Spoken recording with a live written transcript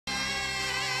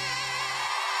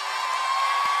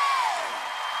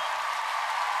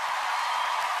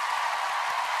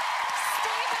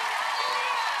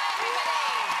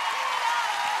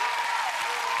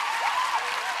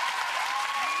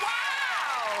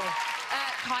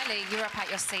Kylie, you're up at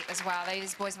your seat as well.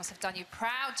 Those boys must have done you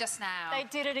proud just now. They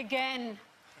did it again.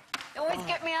 They always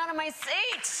get me out of my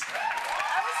seat.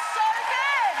 That was so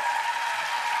good.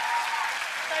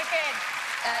 So good.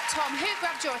 Tom, who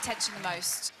grabbed your attention the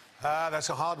most? That's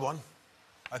a hard one.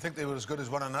 I think they were as good as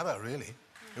one another, really.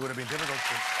 It would have been difficult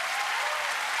to...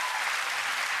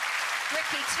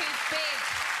 Ricky, two big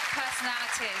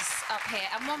personalities up here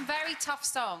and one very tough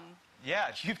song.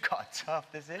 Yeah, you've got a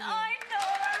tough decision. I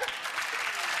know.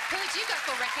 Who would you go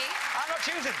for, Ricky? I'm not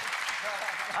choosing.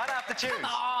 I don't have to choose.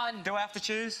 Come on. Do I have to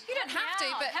choose? You don't have to,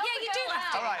 but Help yeah, the you do girl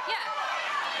have to. out. All right. Yeah.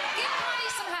 Give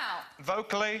Kylie some help.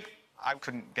 Vocally, I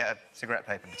couldn't get a cigarette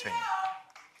paper between them.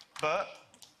 But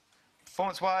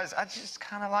performance-wise, I just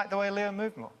kind of like the way Leo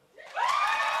moved more.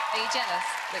 Are you jealous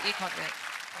that you can't do it?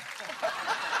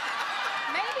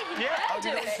 Maybe he Yeah, can do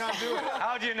it. Can't do it.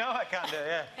 How do you know I can't do it?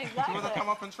 Yeah. Exactly. You want to come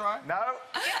up and try? No.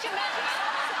 Get your magic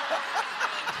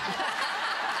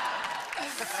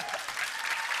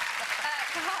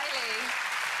Kylie,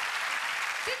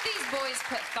 did these boys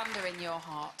put thunder in your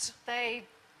heart? They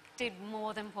did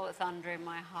more than put thunder in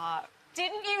my heart.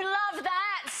 Didn't you love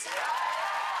that?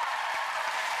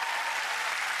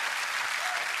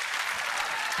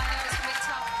 I know it's going to be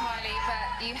tough, Kylie,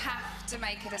 but you have to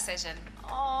make a decision.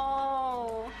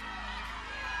 Oh.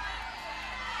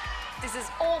 This is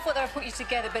awful that I put you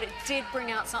together, but it did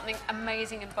bring out something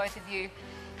amazing in both of you.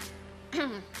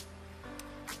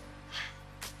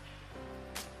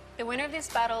 The winner of this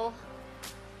battle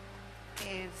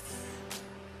is...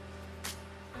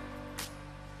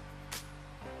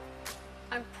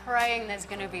 I'm praying there's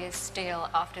going to be a steal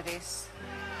after this.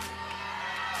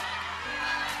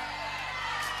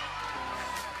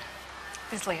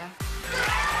 It's Leo.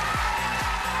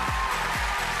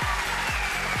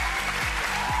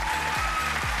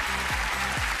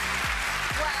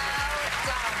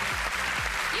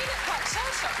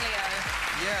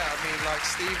 Yeah, I mean, like,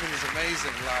 Stephen is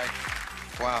amazing. Like,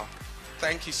 wow.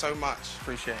 Thank you so much.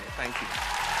 Appreciate it. Thank you.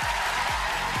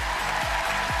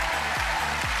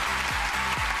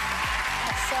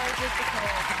 That's so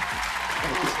difficult.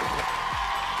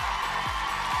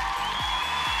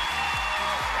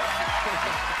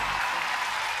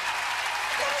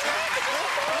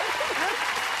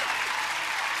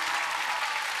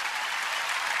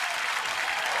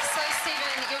 So,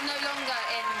 Stephen, you're no longer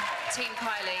in Team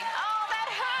Kylie. Oh, that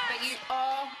hurt! But you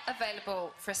are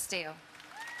available for a steal.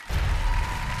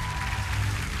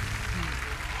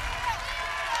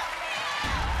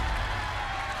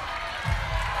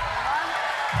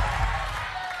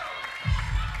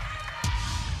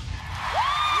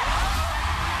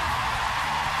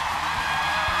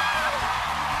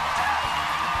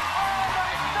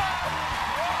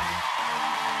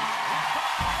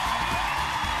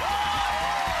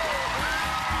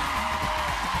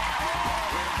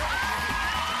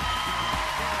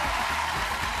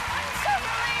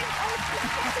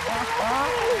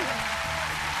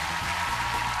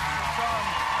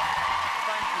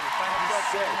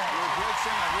 You're a great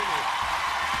singer, really.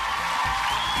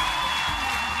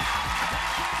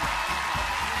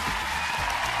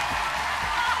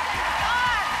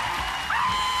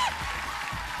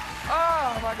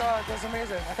 Oh, my God, that's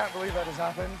amazing. I can't believe that has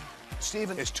happened.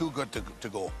 Stephen is too good to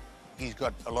go. He's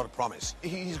got a lot of promise.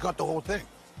 He's got the whole thing.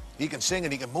 He can sing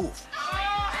and he can move.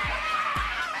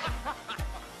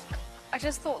 I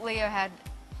just thought Leo had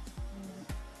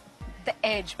the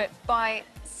edge, but by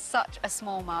such a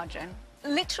small margin.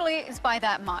 Literally, it's by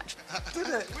that much. Did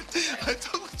it? I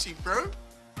told you, bro.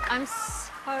 I'm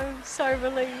so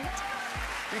relieved.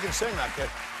 He can sing, that kid.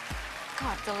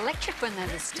 God, it's electric when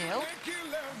there's a steal.